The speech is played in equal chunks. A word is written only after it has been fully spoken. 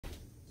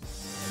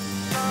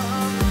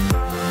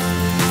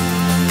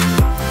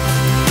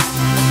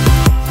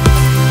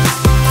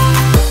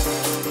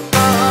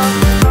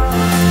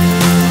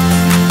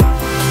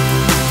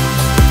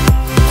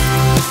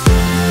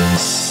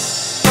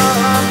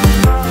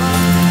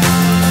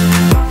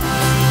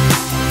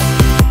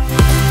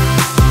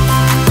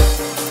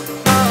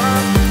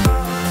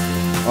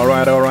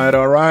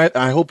right,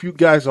 I hope you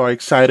guys are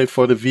excited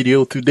for the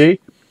video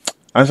today.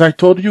 As I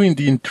told you in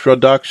the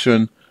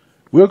introduction,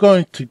 we're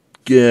going to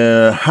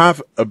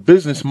have a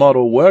business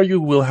model where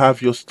you will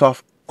have your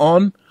stuff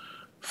on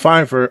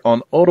Fiverr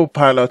on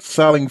autopilot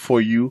selling for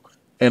you,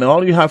 and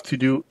all you have to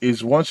do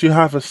is once you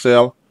have a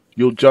sale,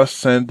 you'll just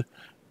send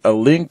a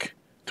link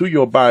to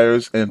your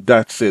buyers and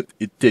that's it.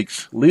 It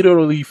takes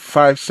literally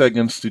 5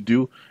 seconds to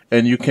do,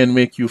 and you can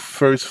make your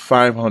first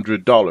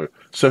 $500.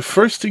 So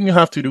first thing you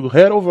have to do,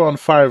 head over on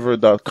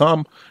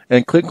Fiverr.com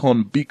and click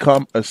on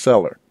Become a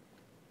Seller.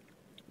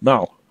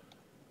 Now,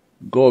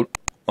 go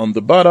on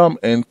the bottom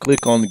and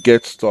click on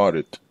Get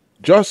Started.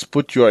 Just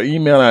put your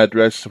email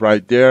address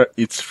right there.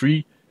 It's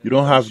free. You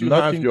don't have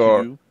nothing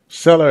to do.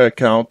 Seller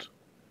account.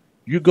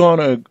 You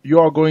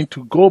are going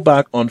to go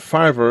back on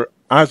Fiverr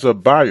as a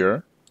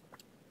buyer.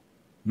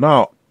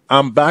 Now,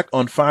 I'm back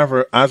on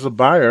Fiverr as a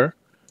buyer.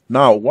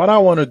 Now, what I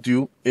want to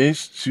do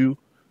is to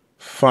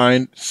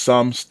find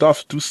some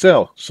stuff to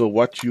sell. So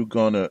what you're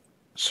gonna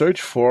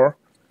search for,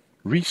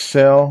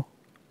 resell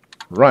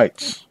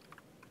rights.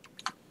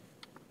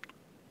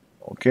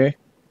 Okay.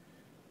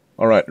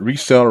 All right,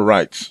 resell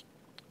rights.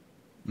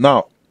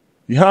 Now,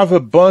 you have a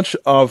bunch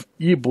of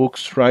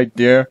ebooks right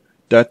there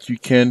that you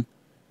can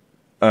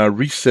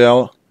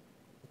resell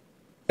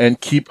and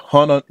keep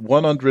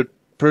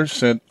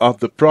 100%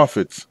 of the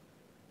profits.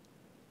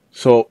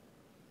 So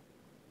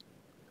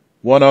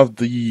one of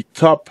the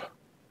top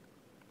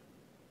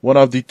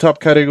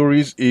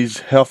categories is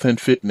health and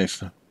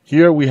fitness.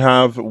 Here we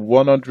have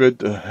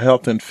 100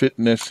 health and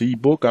fitness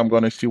ebook. I'm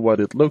going to see what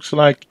it looks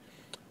like.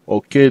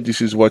 Okay,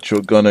 this is what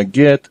you're going to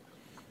get.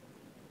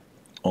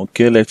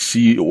 Okay, let's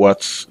see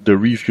what the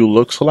review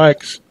looks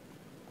like.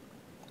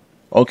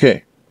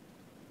 Okay.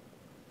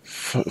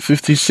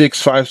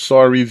 56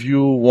 5-star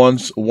review, one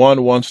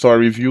 1-star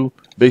review.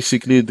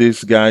 Basically,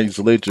 this guy is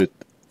legit.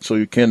 So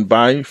you can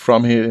buy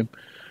from him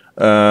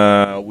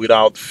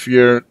without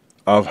fear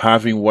of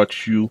having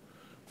what you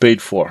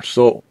paid for.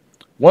 So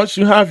once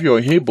you have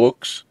your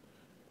ebooks,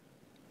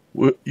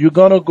 you're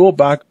gonna go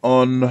back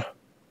on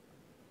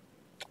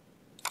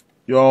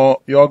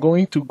you're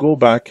going to go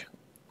back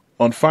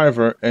on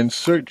Fiverr and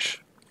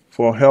search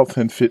for health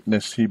and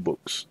fitness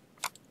ebooks,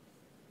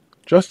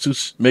 just to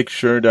make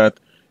sure that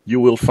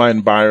you will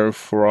find buyer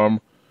for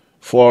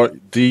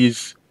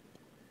these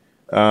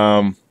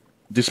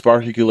this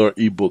particular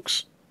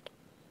ebooks.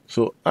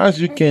 So as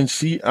you can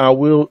see, I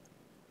will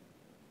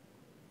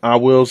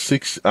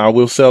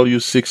sell you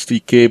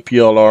 60K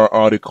PLR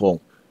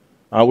article.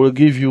 I will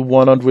give you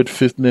 100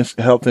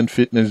 health and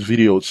fitness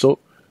videos. So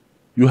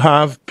you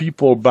have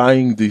people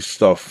buying this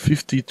stuff.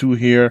 52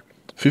 here,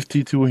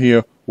 52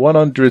 here,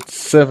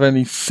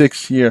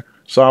 176 here.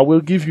 So I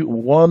will give you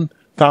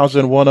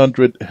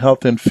 1,100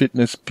 health and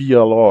fitness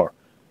PLR.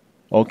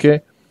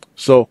 Okay,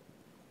 so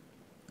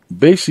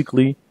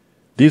basically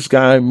this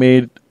guy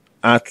made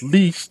at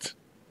least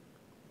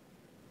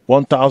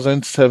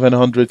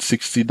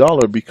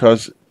 $1,760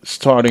 because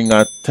starting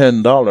at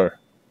 $10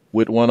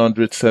 with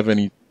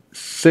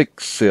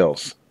 176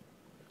 sales.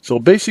 So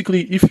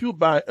basically, if you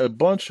buy a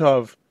bunch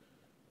of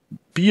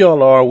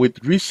PLR with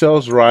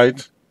resales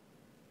right,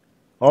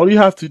 all you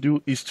have to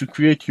do is to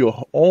create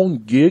your own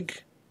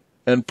gig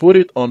and put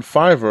it on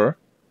Fiverr.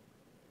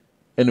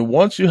 And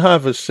once you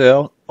have a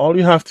sale, all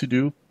you have to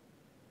do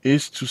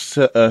is to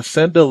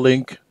send a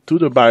link to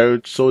the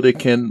buyer so they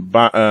can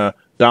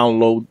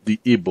download the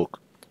ebook.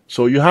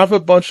 So you have a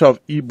bunch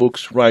of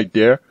ebooks right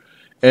there,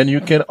 and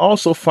you can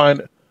also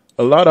find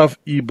a lot of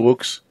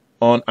ebooks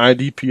on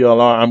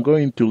IDPLR. I'm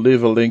going to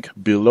leave a link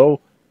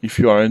below if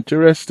you are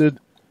interested.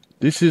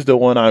 This is the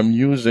one I'm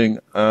using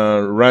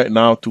right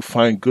now to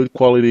find good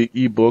quality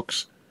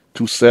ebooks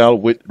to sell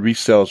with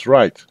resales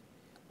right.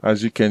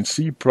 As you can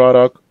see,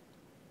 product,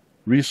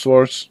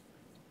 resource,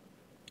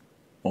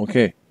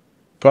 okay,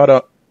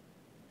 product,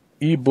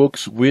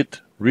 ebooks with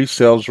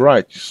resales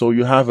right. So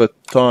you have a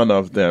ton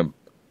of them.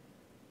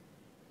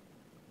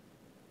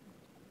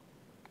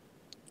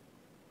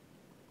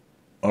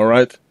 All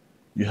right,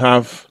 you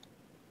have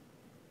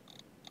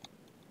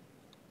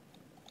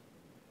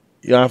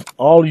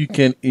all you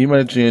can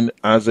imagine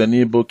as an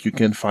ebook. You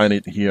can find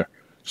it here.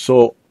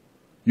 So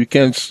you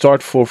can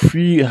start for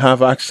free,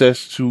 have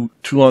access to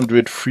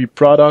 200 free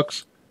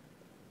products,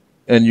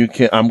 and you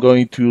can. I'm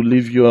going to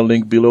leave you a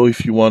link below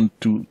if you want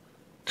to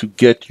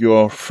get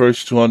your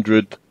first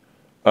 200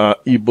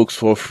 ebooks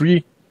for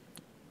free.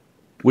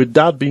 With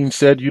that being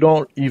said, you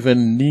don't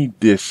even need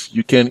this.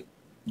 You can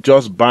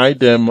just buy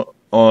them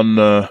on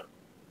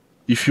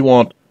if you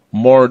want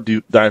more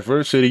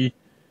diversity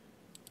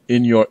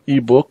in your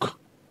ebook,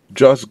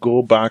 just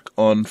go back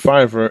on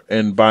Fiverr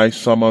and buy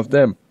some of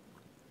them.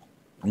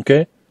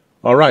 Okay,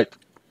 all right.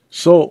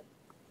 So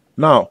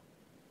now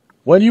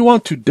when you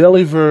want to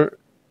deliver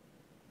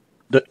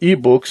the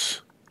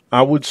ebooks,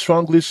 I would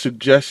strongly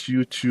suggest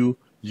you to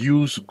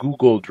use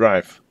Google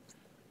Drive.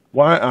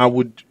 Why I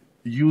would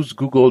use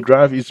Google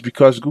Drive is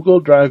because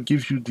Google Drive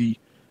gives you the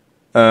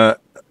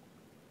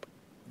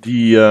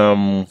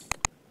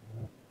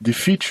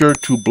feature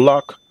to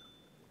block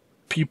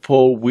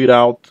people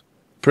without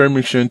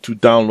permission to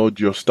download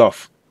your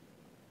stuff.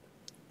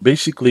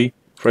 Basically,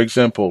 for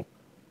example,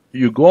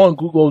 you go on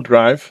Google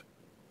Drive.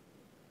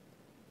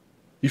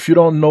 If you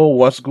don't know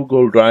what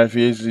Google Drive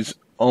is, it's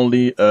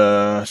only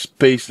a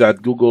space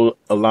that Google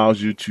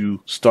allows you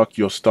to stock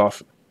your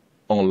stuff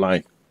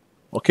online.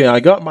 Okay, I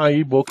got my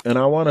ebook and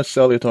I want to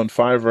sell it on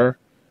Fiverr.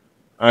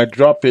 I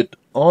drop it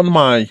on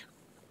my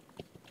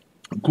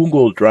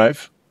Google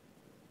Drive.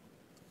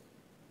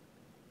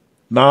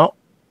 Now,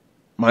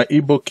 my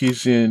ebook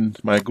is in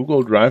my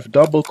Google Drive.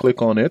 Double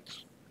click on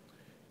it.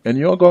 And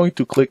you're going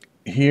to click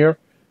here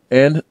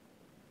and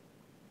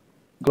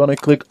gonna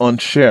click on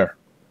share.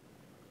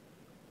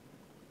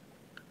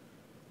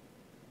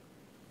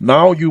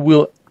 Now you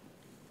will,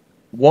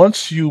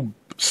 once you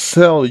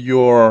sell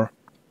your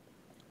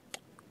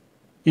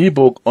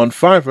ebook on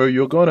Fiverr,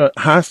 you're gonna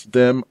ask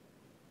them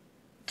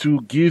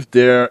to give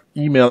their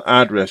email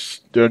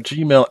address, their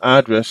Gmail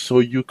address, so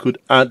you could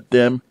add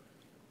them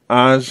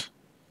as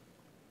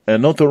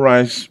an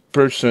authorized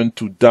person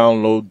to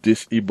download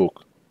this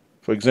ebook.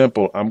 For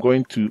example, I'm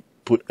going to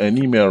put an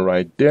email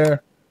right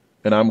there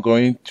and I'm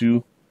going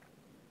to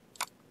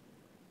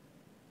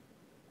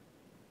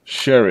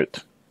share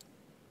it.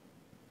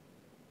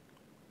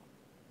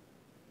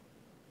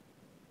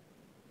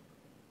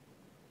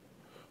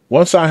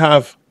 Once I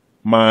have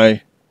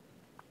my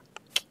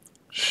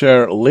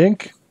share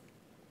link,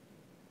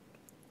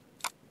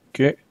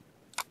 okay,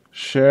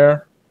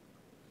 share,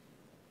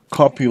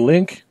 copy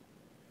link,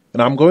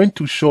 and I'm going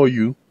to show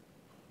you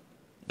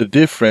the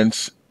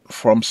difference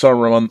from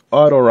someone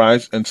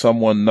authorized and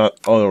someone not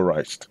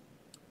authorized.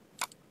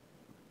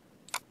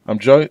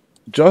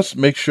 Just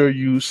make sure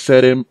you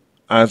set him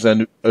as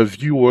a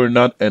viewer,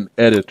 not an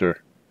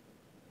editor.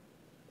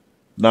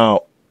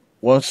 Now,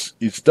 once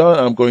it's done,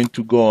 I'm going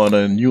to go on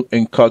a new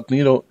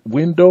incognito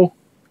window.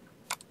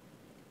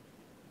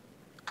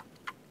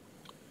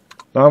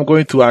 Now I'm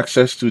going to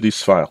access to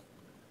this file.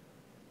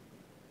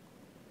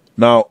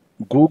 Now,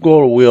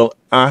 Google will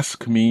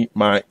ask me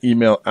my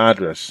email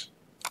address.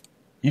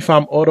 If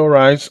I'm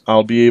authorized,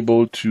 I'll be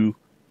able to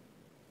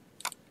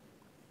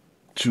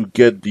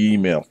get the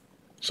email.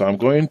 So I'm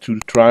going to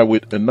try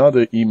with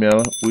another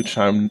email, which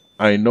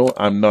I know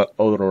I'm not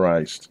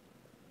authorized.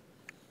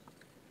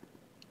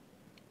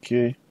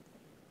 Okay.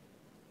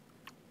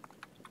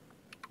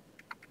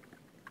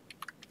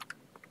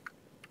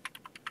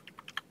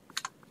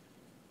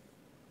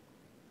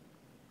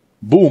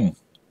 Boom.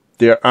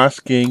 They're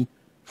asking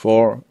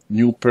for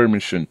new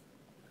permission.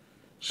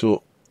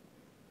 So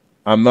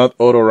I'm not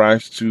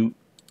authorized to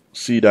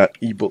see that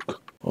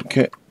ebook.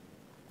 Okay.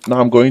 Now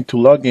I'm going to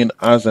log in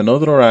as an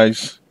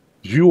authorized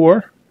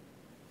viewer.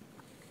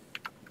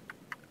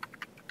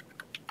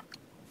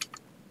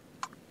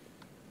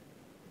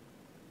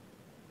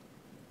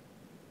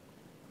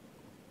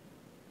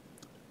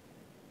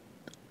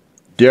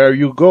 There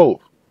you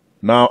go.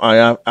 Now I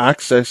have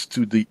access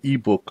to the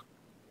ebook.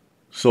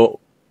 So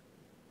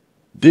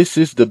this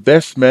is the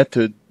best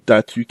method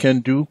that you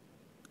can do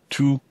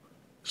to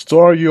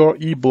store your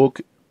ebook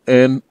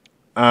and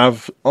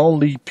have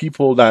only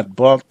people that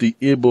bought the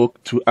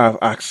ebook to have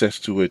access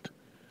to it.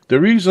 The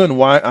reason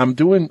why I'm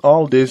doing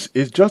all this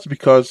is just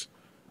because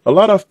a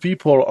lot of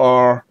people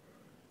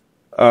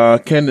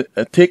can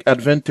take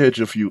advantage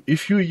of you.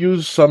 If you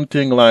use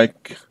something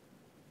like,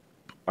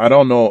 I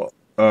don't know,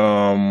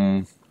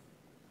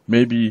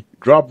 maybe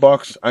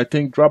Dropbox. I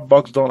think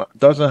Dropbox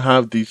doesn't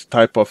have this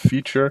type of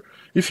feature.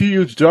 If you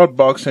use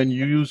Dropbox and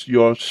you use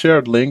your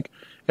shared link,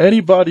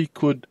 anybody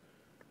could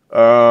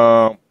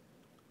have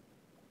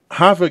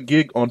a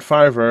gig on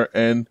Fiverr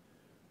and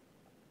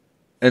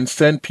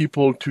send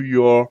people to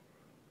your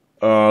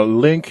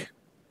link,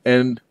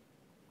 and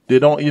they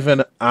don't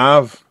even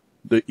have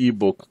the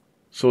ebook.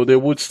 So they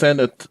would send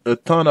a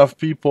ton of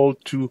people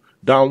to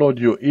download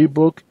your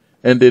ebook,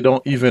 and they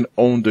don't even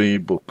own the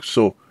ebook.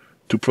 So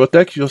to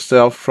protect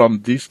yourself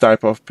from this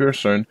type of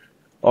person,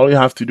 all you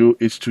have to do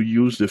is to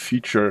use the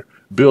feature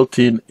built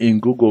in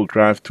Google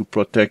Drive to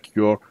protect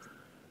your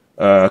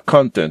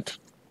content.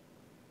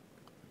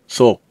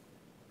 So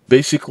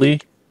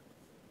basically,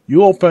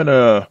 you open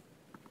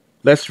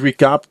let's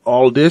recap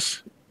all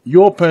this.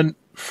 You open,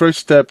 first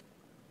step,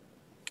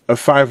 a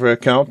Fiverr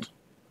account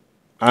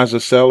as a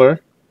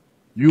seller.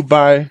 You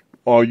buy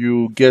or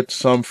you get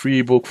some free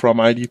ebook from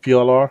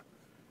IDPLR.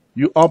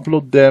 You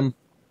upload them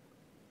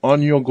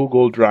on your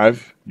Google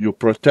Drive. You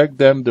protect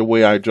them the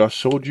way I just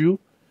showed you,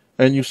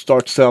 and you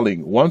start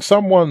selling. Once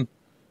someone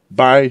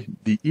buy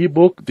the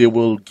ebook, they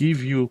will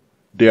give you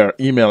their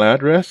email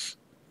address,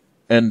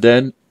 and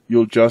then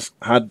you'll just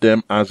add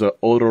them as an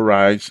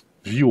authorized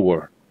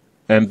viewer.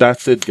 And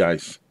that's it,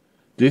 guys.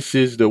 This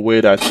is the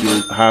way that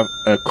you'll have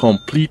a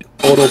complete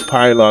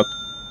autopilot,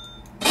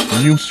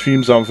 new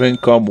streams of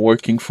income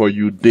working for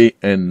you day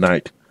and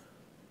night.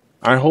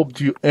 I hope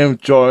you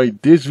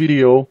enjoyed this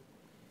video.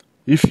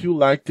 If you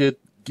liked it,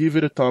 give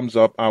it a thumbs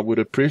up. I would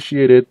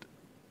appreciate it.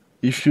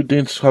 If you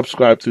didn't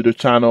subscribe to the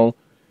channel,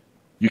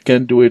 you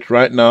can do it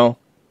right now.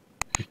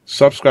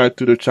 Subscribe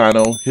to the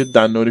channel, hit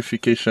that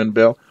notification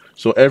bell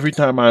So every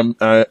time I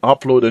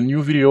upload a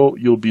new video,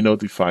 you'll be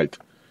notified.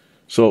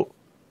 So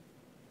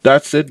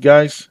that's it,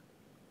 guys.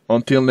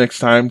 Until next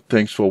time,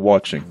 thanks for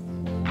watching.